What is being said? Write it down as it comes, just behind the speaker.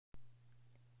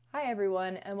Hi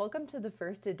everyone, and welcome to the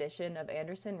first edition of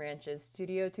Anderson Ranch's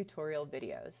studio tutorial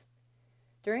videos.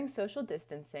 During social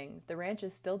distancing, the ranch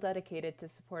is still dedicated to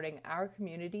supporting our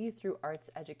community through arts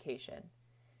education.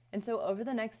 And so over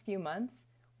the next few months,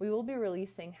 we will be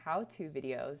releasing how-to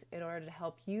videos in order to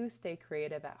help you stay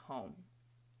creative at home.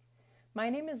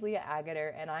 My name is Leah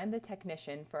Aegerter, and I'm the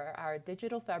technician for our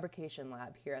digital fabrication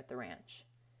lab here at the ranch.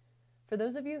 For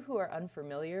those of you who are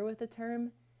unfamiliar with the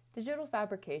term, digital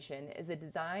fabrication is a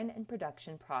design and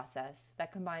production process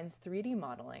that combines 3D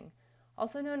modeling,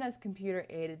 also known as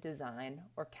computer-aided design,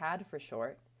 or CAD for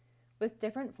short, with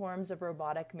different forms of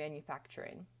robotic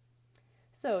manufacturing.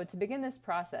 So, to begin this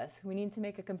process, we need to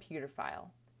make a computer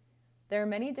file. There are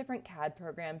many different CAD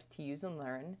programs to use and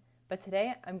learn, but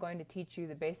today I'm going to teach you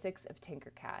the basics of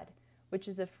TinkerCAD, which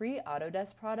is a free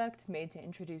Autodesk product made to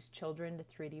introduce children to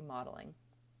 3D modeling.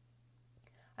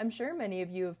 I'm sure many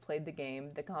of you have played the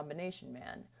game The Combination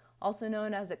Man, also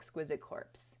known as Exquisite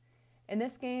Corpse. In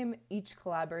this game, each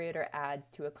collaborator adds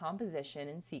to a composition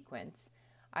in sequence,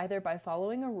 either by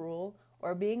following a rule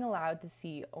or being allowed to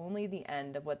see only the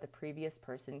end of what the previous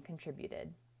person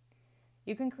contributed.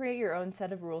 You can create your own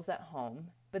set of rules at home,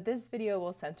 but this video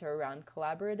will center around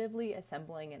collaboratively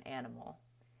assembling an animal.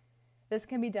 This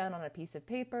can be done on a piece of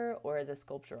paper or as a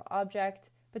sculptural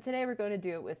object, but today we're going to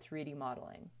do it with 3D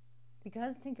modeling.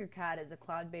 Because TinkerCAD is a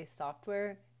cloud-based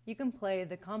software, you can play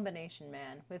The Combination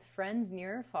Man with friends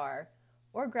near or far,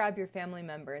 or grab your family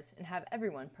members and have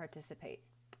everyone participate.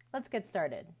 Let's get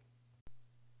started.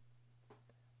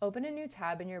 Open a new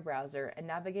tab in your browser and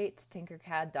navigate to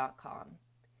tinkercad.com.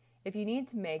 If you need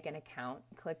to make an account,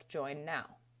 click Join Now.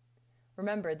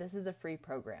 Remember, this is a free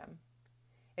program.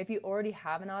 If you already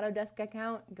have an Autodesk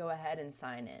account, go ahead and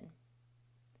sign in.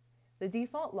 The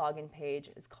default login page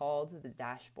is called the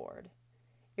dashboard.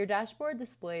 Your dashboard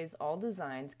displays all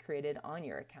designs created on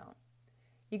your account.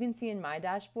 You can see in my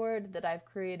dashboard that I've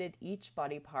created each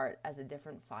body part as a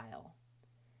different file.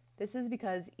 This is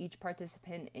because each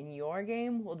participant in your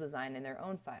game will design in their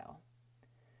own file.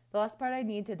 The last part I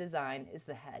need to design is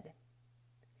the head.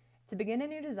 To begin a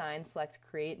new design, select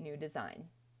Create New Design.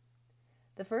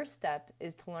 The first step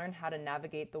is to learn how to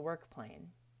navigate the work plane.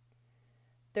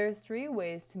 There are 3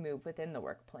 ways to move within the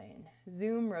work plane: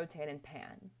 zoom, rotate, and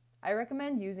pan. I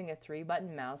recommend using a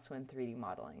 3-button mouse when 3D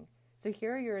modeling, so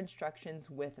here are your instructions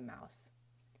with a mouse.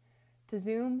 To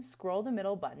zoom, scroll the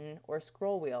middle button or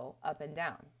scroll wheel up and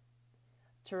down.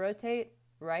 To rotate,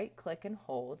 right click and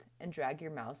hold and drag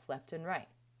your mouse left and right.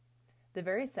 The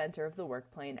very center of the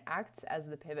work plane acts as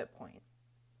the pivot point.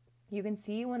 You can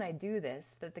see when I do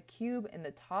this that the cube in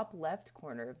the top left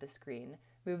corner of the screen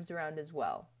moves around as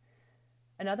well.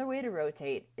 Another way to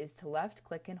rotate is to left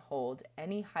click and hold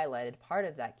any highlighted part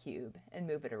of that cube and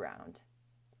move it around.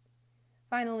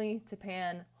 Finally, to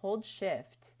pan, hold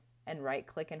Shift and right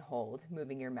click and hold,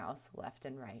 moving your mouse left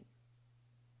and right.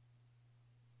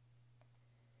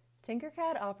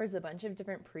 TinkerCAD offers a bunch of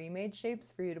different pre-made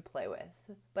shapes for you to play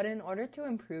with, but in order to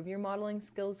improve your modeling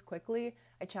skills quickly,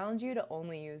 I challenge you to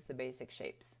only use the basic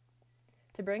shapes.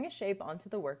 To bring a shape onto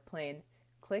the work plane,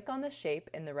 click on the shape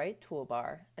in the right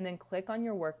toolbar and then click on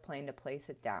your work plane to place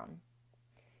it down.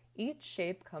 Each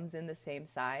shape comes in the same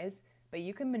size, but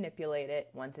you can manipulate it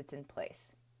once it's in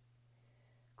place.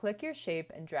 Click your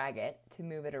shape and drag it to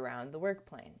move it around the work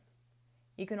plane.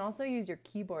 You can also use your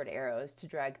keyboard arrows to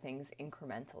drag things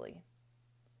incrementally.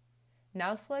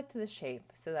 Now select the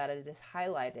shape so that it is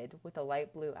highlighted with a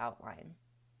light blue outline.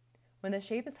 When the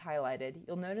shape is highlighted,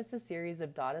 you'll notice a series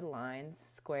of dotted lines,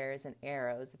 squares, and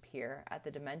arrows appear at the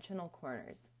dimensional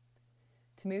corners.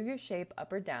 To move your shape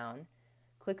up or down,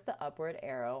 click the upward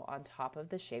arrow on top of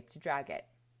the shape to drag it.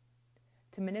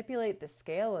 To manipulate the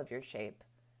scale of your shape,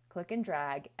 click and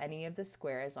drag any of the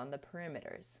squares on the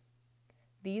perimeters.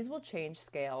 These will change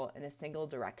scale in a single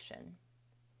direction.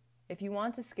 If you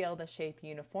want to scale the shape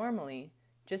uniformly,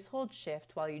 just hold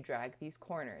Shift while you drag these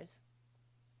corners.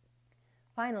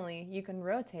 Finally, you can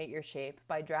rotate your shape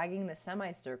by dragging the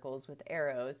semicircles with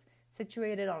arrows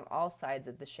situated on all sides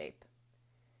of the shape.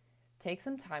 Take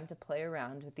some time to play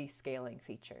around with these scaling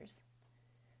features.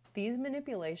 These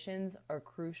manipulations are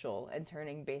crucial in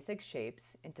turning basic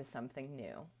shapes into something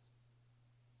new.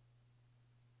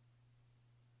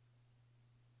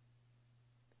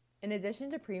 In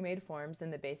addition to pre-made forms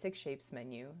in the Basic Shapes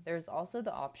menu, there is also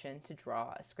the option to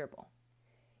draw a scribble.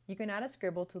 You can add a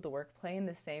scribble to the work plane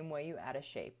the same way you add a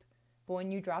shape, but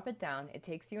when you drop it down, it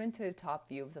takes you into the top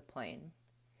view of the plane.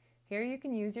 Here you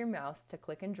can use your mouse to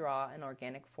click and draw an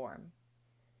organic form.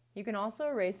 You can also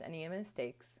erase any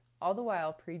mistakes, all the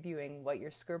while previewing what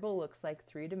your scribble looks like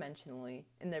 3-dimensionally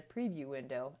in the preview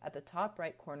window at the top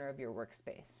right corner of your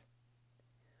workspace.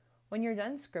 When you're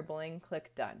done scribbling,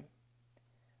 click Done.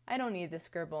 I don't need the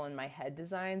scribble in my head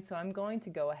design, so I'm going to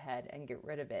go ahead and get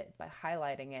rid of it by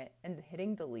highlighting it and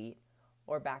hitting Delete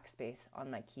or Backspace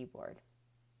on my keyboard.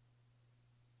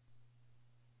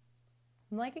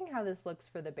 I'm liking how this looks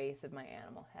for the base of my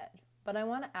animal head, but I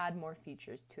want to add more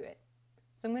features to it.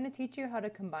 So I'm going to teach you how to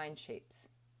combine shapes.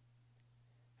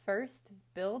 First,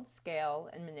 build, scale,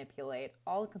 and manipulate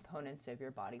all components of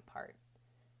your body part,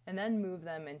 and then move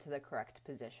them into the correct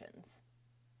positions.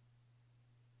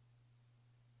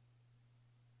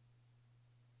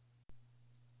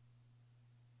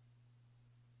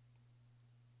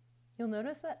 You'll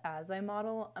notice that as I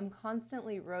model, I'm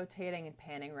constantly rotating and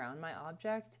panning around my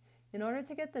object in order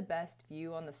to get the best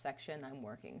view on the section I'm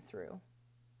working through.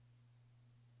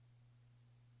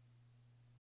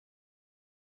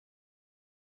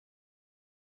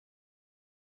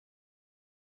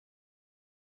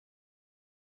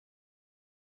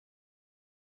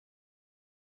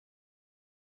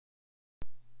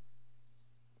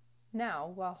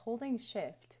 Now, while holding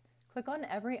Shift, click on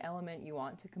every element you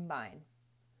want to combine.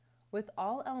 With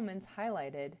all elements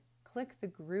highlighted, click the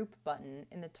Group button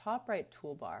in the top right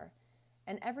toolbar,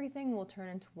 and everything will turn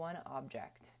into one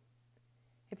object.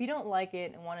 If you don't like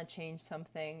it and want to change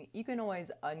something, you can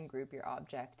always ungroup your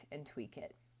object and tweak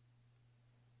it.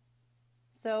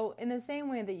 So, in the same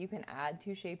way that you can add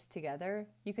two shapes together,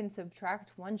 you can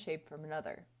subtract one shape from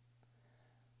another.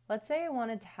 Let's say I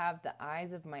wanted to have the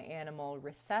eyes of my animal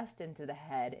recessed into the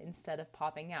head instead of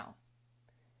popping out.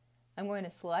 I'm going to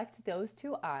select those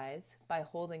two eyes by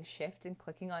holding Shift and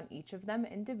clicking on each of them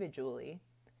individually,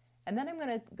 and then I'm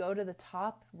going to go to the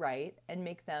top right and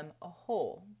make them a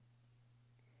hole.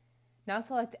 Now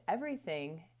select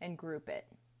everything and group it.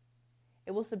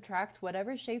 It will subtract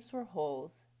whatever shapes were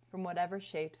holes from whatever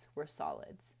shapes were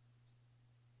solids.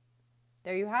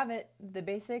 There you have it, the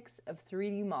basics of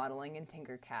 3D modeling in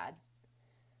TinkerCAD.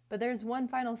 But there's one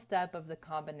final step of the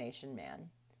combination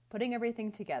man, putting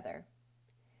everything together.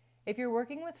 If you're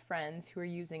working with friends who are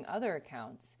using other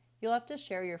accounts, you'll have to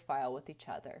share your file with each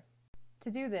other.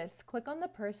 To do this, click on the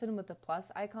person with the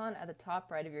plus icon at the top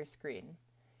right of your screen.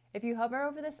 If you hover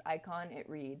over this icon, it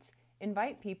reads,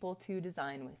 "Invite people to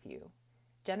design with you."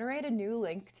 Generate a new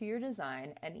link to your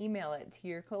design and email it to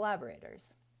your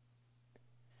collaborators.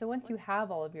 So once you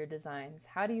have all of your designs,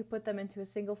 how do you put them into a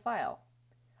single file?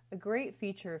 A great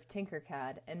feature of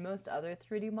TinkerCAD and most other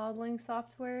 3D modeling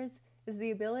softwares is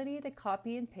the ability to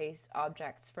copy and paste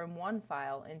objects from one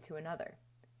file into another.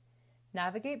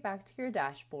 Navigate back to your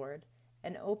dashboard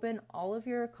and open all of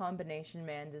your combination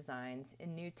man designs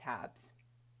in new tabs.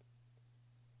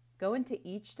 Go into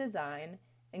each design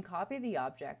and copy the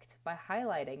object by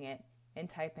highlighting it and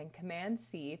typing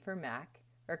Command-C for Mac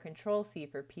or Control-C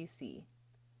for PC.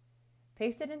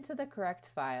 Paste it into the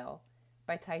correct file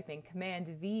by typing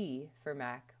Command-V for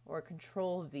Mac or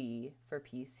Control-V for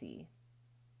PC.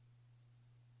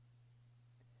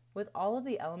 With all of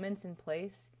the elements in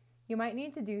place, you might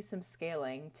need to do some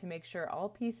scaling to make sure all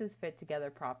pieces fit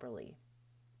together properly.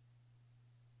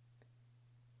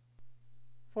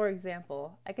 For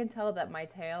example, I can tell that my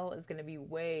tail is going to be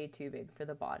way too big for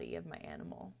the body of my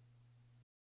animal.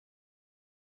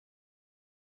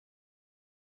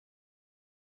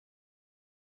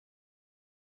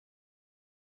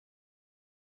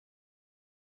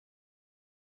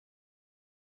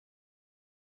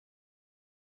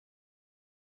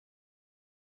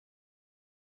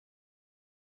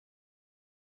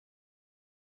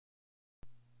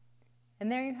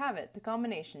 And there you have it, the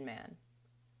combination man.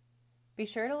 Be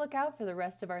sure to look out for the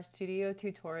rest of our studio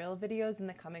tutorial videos in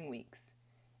the coming weeks.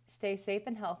 Stay safe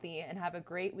and healthy, and have a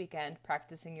great weekend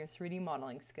practicing your 3D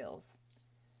modeling skills.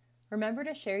 Remember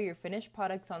to share your finished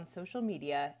products on social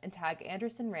media and tag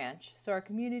Anderson Ranch so our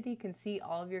community can see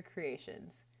all of your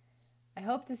creations. I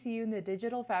hope to see you in the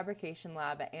Digital Fabrication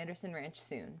Lab at Anderson Ranch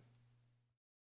soon.